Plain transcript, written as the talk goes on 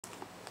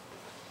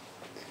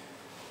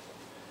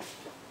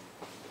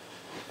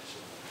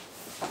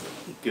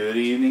Good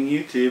evening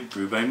YouTube,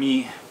 Brew by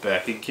me,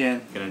 back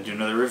again. Gonna do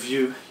another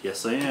review.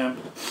 Yes I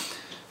am.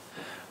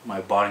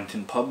 My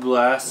Boddington Pub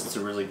Blast. It's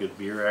a really good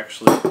beer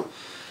actually.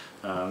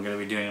 I'm gonna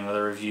be doing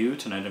another review.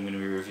 Tonight I'm gonna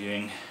be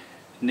reviewing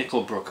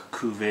Brook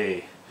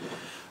Cuvee.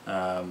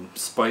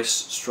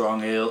 Spiced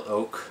Strong Ale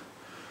Oak.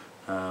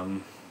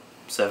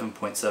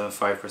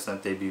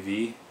 7.75%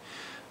 ABV.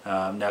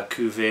 Now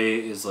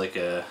Cuvee is like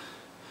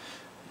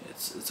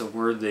it's a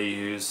word they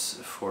use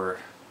for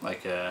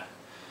like a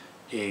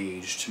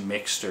aged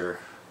mixture.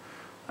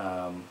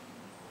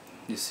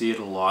 You see it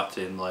a lot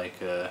in like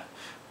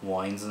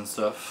wines and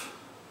stuff.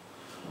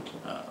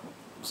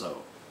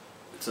 So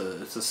it's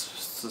a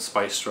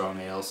spice strong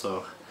ale.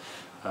 So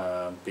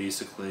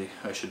basically,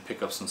 I should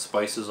pick up some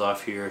spices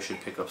off here. I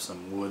should pick up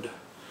some wood.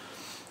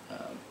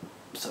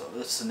 So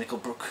that's the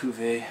Brook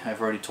Cuvee.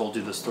 I've already told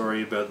you the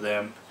story about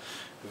them.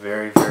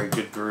 Very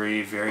good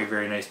brewery.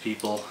 Very nice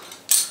people.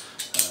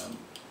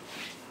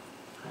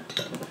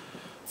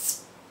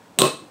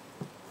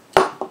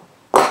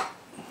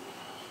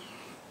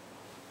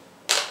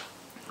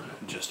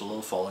 Just a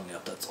little falling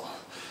out, that's all.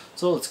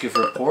 So let's give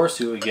her a pour,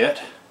 see what we get.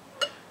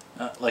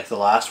 Like the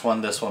last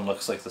one, this one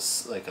looks like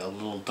this, like a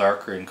little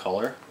darker in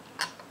color.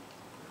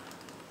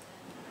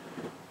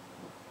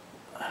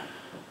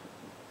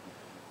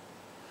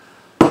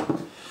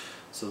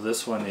 So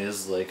this one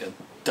is like a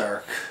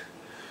dark.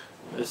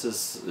 This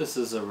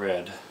is a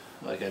red,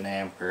 like an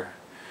amber,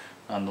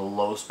 on the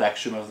low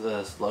spectrum of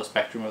the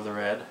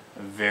red.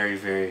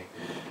 Very.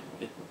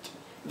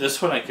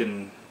 This one I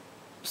can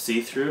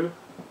see through.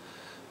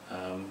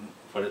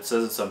 But it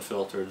says it's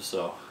unfiltered,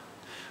 so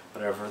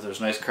whatever. There's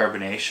nice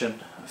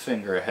carbonation,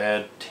 finger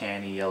ahead,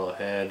 tanny yellow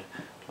head.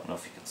 Don't know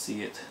if you can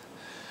see it,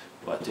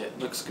 but it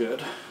looks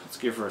good. Let's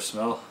give her a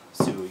smell,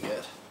 see what we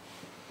get.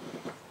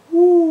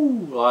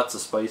 Woo! Lots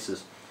of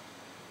spices.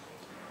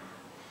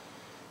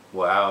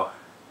 Wow.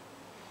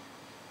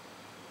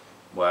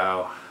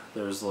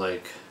 There's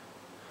like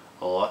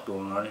a lot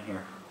going on in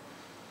here.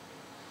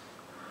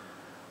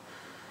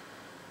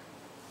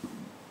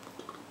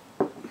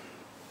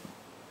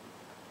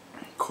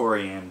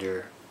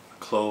 Coriander,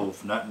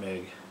 clove,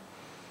 nutmeg,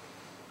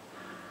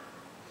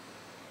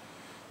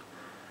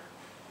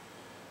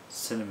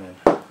 cinnamon,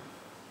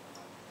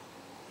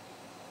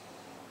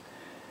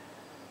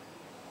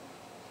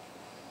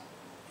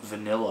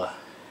 vanilla,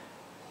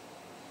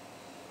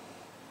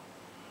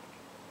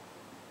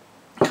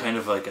 kind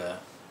of like a,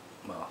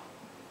 well,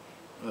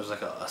 there's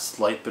like a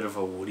slight bit of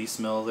a woody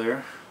smell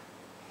there,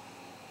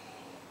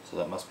 so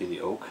that must be the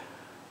oak.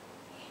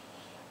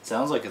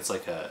 Sounds like it's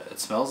like it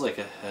smells like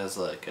it has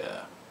like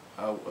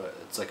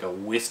it's like a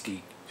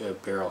whiskey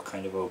barrel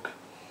kind of oak.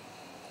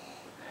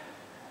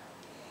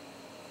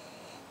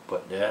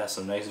 But yeah,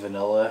 some nice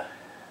vanilla,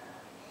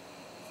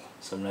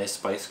 some nice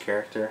spice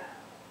character.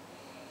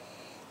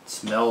 It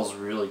smells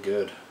really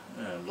good,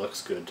 and it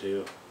looks good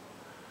too.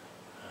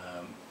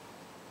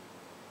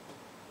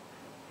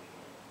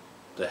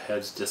 The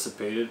head's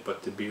dissipated,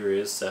 but the beer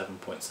is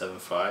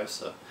 7.75,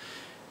 so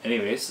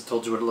anyways, I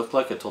told you what it looked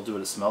like, I told you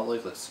what it smelled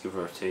like. Let's give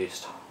her a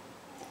taste.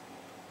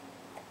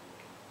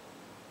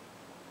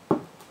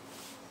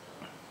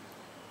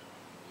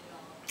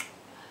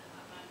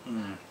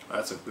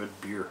 That's a good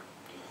beer.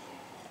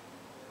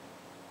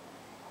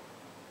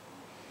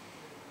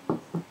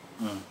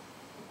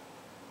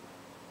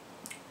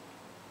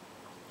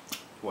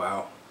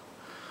 Wow.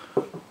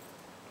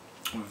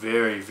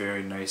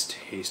 Very nice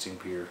tasting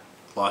beer.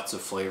 Lots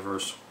of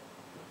flavors.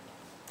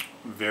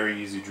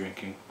 Very easy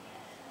drinking.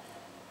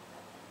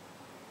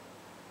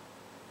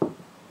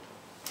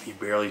 You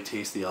barely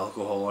taste the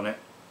alcohol in it.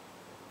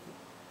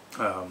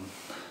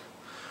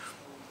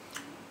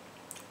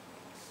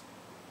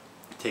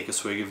 Take a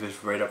swig of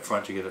it right up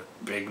front, you get a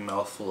big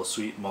mouthful of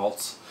sweet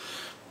malts.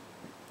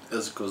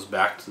 As it goes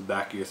back to the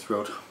back of your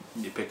throat,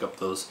 you pick up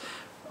those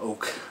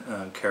oak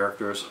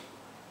characters,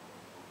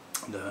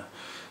 the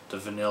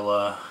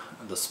vanilla,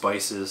 the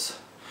spices.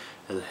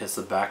 As it hits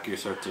the back of your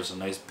throat, there's a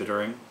nice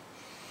bittering.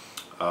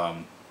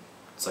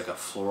 It's like a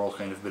floral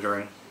kind of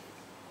bittering.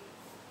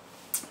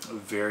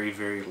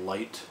 Very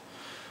light.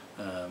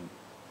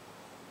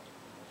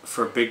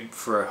 For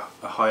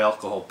a high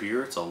alcohol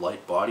beer, it's a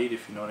light bodied,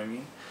 if you know what I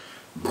mean.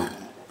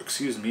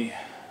 Excuse me.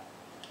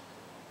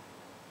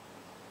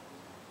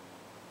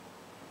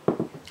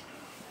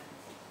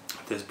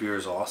 This beer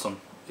is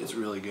awesome. It's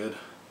really good.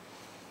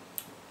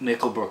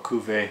 Brook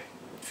Cuvee.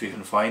 If you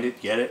can find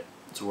it, get it.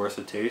 It's worth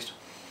a taste.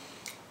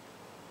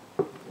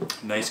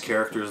 Nice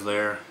characters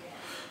there.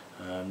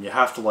 You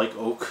have to like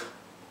oak,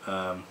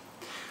 or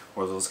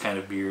those kind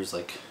of beers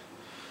like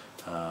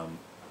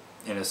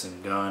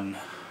Innocent Gun.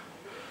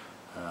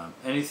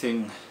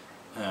 Anything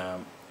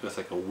with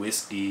like a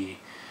whiskey,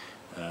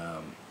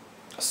 a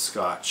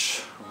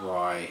Scotch,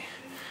 rye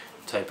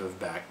type of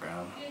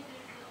background,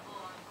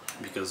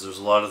 because there's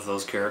a lot of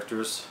those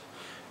characters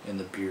in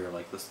the beer,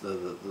 like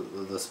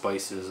the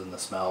spices and the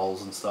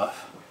smells and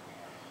stuff.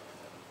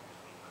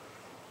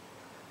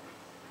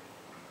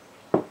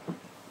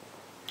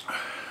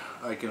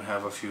 I can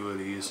have a few of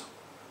these.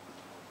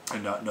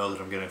 and not know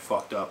that I'm getting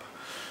fucked up,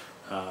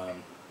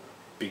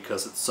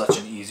 because it's such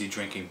an easy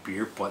drinking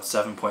beer. But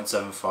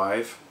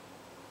 7.75,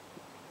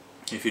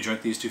 if you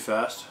drink these too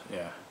fast,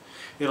 yeah,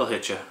 it'll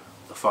hit you.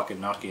 It'll fucking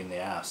knock you in the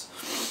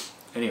ass.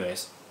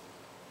 Anyways,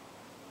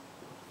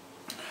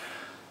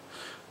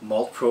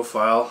 malt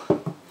profile,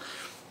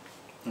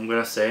 I'm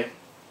gonna say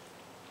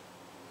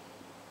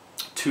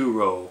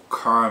 2-row,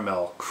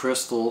 caramel,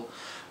 crystal,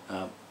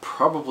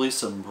 probably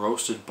some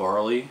roasted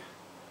barley,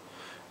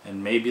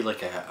 and maybe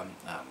like a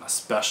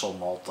special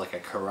malt like a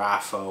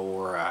Carafa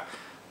or a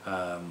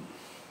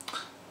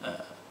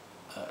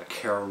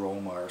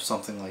Cararoma or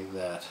something like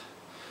that.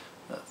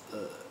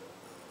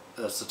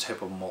 That's the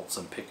type of malts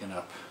I'm picking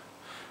up.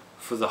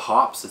 For the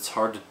hops, it's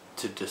hard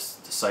to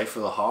decipher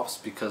the hops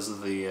because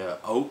of the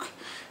oak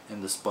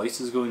and the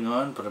spices going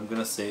on, but I'm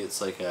gonna say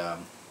it's like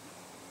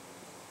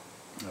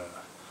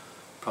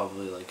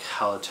probably like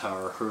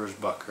Hallertauer,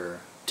 Hirschbacher,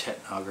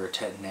 Tettnager,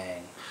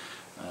 Tettnang,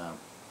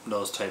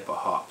 those type of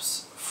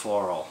hops,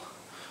 floral,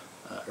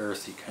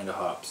 earthy kind of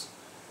hops.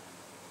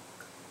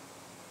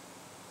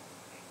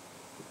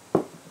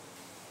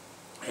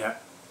 Yeah,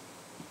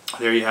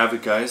 there you have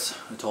it, guys.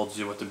 I told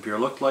you what the beer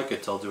looked like, I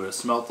told you what it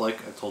smelled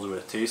like, I told you what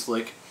it tastes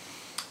like.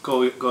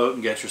 Go out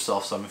and get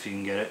yourself some if you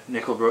can get it.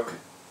 Nickelbrook,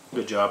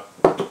 good job.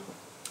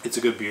 It's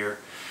a good beer.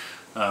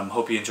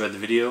 Hope you enjoyed the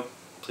video.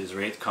 Please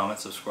rate, comment,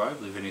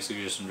 subscribe, leave any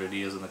suggestions or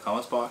ideas in the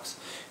comments box,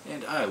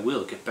 and I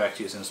will get back to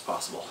you as soon as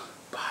possible.